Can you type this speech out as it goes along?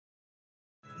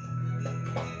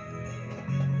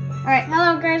Alright,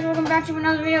 hello guys, welcome back to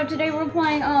another video. Today we're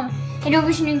playing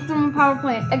Innovation Inc. Thermal Power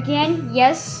Plant. Again,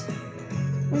 yes,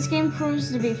 this game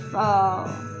proves to be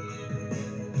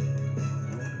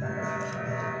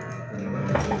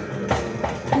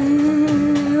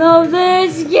love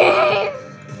this game!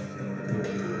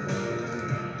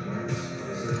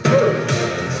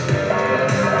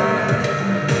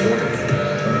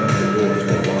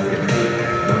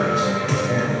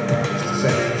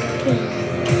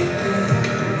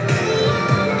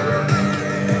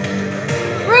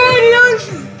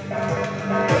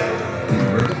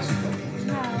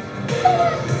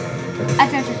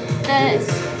 This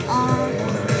on.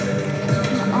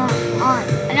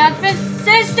 Announcement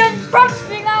system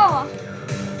processing hour.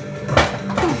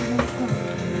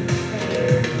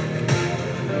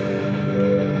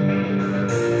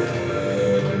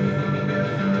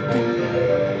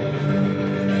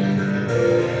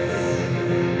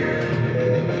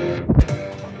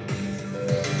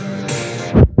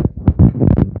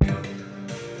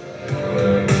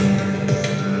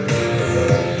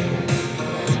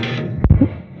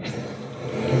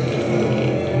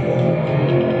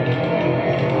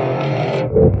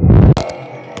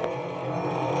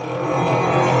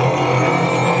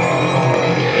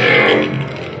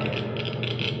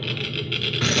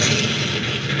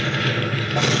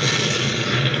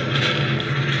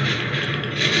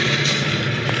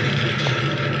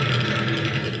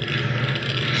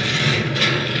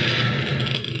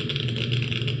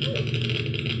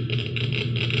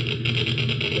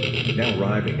 Now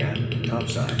arriving at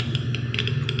topside.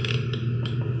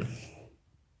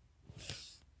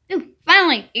 Ooh,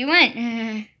 finally, he went.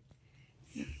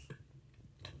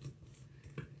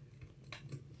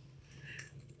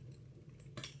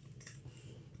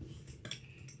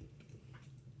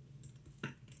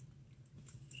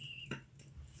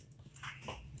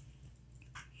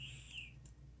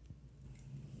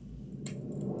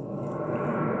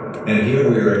 And here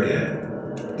we are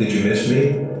again. Did you miss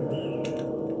me?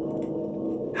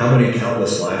 How many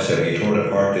countless lives have you torn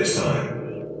apart this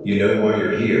time? You know why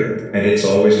you're here, and it's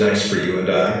always nice for you and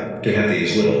I to have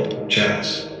these little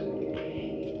chats.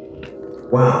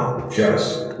 Wow,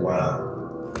 just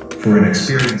wow. For an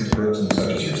experienced person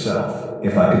such as yourself,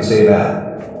 if I could say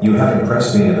that, you have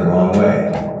impressed me in the wrong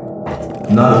way.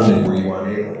 Not only were you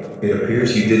unable, it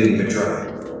appears you didn't even try.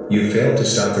 You failed to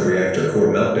stop the reactor core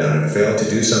meltdown and failed to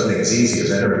do something as easy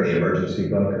as entering the emergency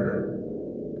bunker.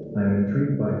 I'm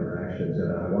intrigued by your actions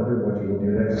and I wonder what you will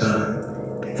do next time.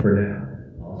 For now,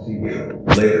 I'll see you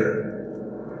later.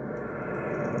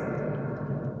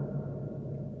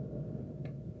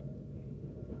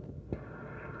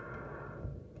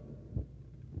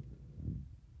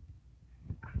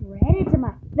 Credit to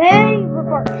my favorite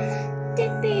part.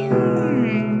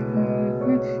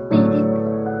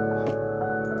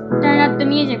 Turn up the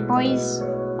music, boys.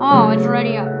 Oh, it's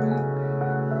already up.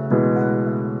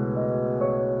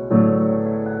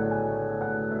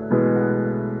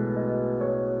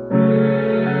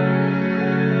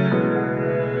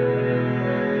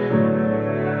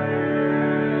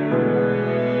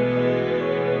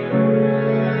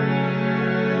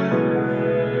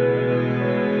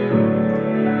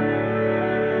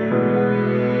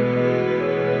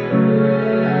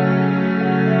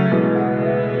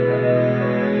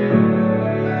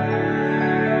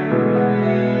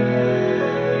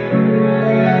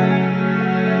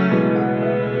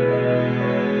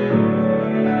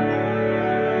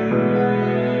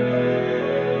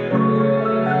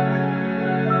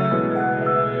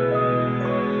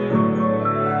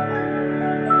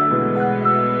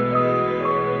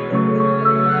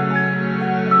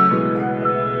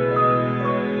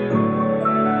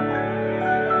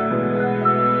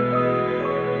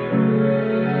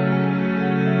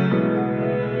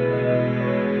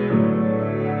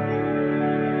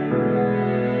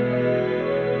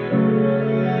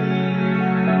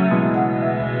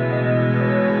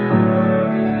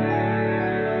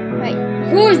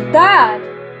 Who's that?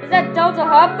 Is that Delta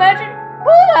Hub Legend?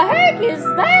 Who the heck is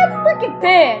that freaking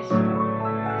fish?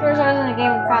 First I was in a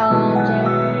game with Kyle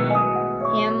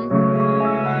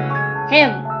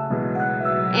Him.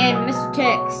 And Mr.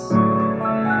 Tix.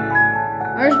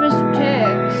 Where's Mr.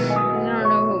 Tix? Because I don't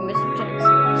know who Mr. Tix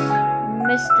is.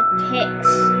 Mr. Tix.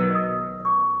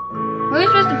 Who's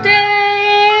Mr. Tix?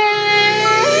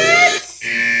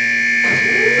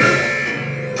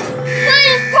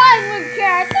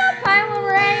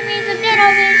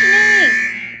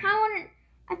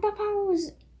 I thought Power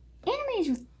was enemies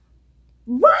with.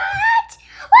 What?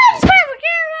 What is Power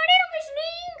care about Innovation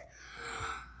Inc?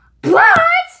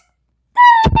 What? The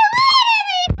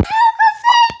enemies! How could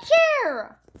they care?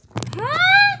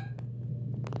 Huh?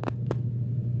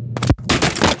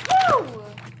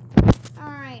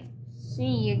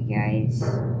 See you guys.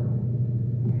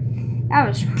 That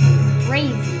was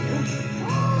crazy.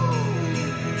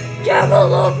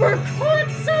 Developer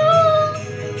console!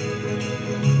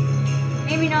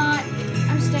 Maybe not.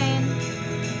 I'm staying.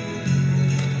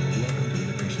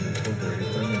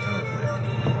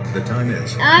 The time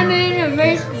is. I'm in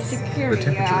emergency The security.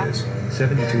 temperature is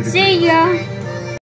 72 degrees. See ya!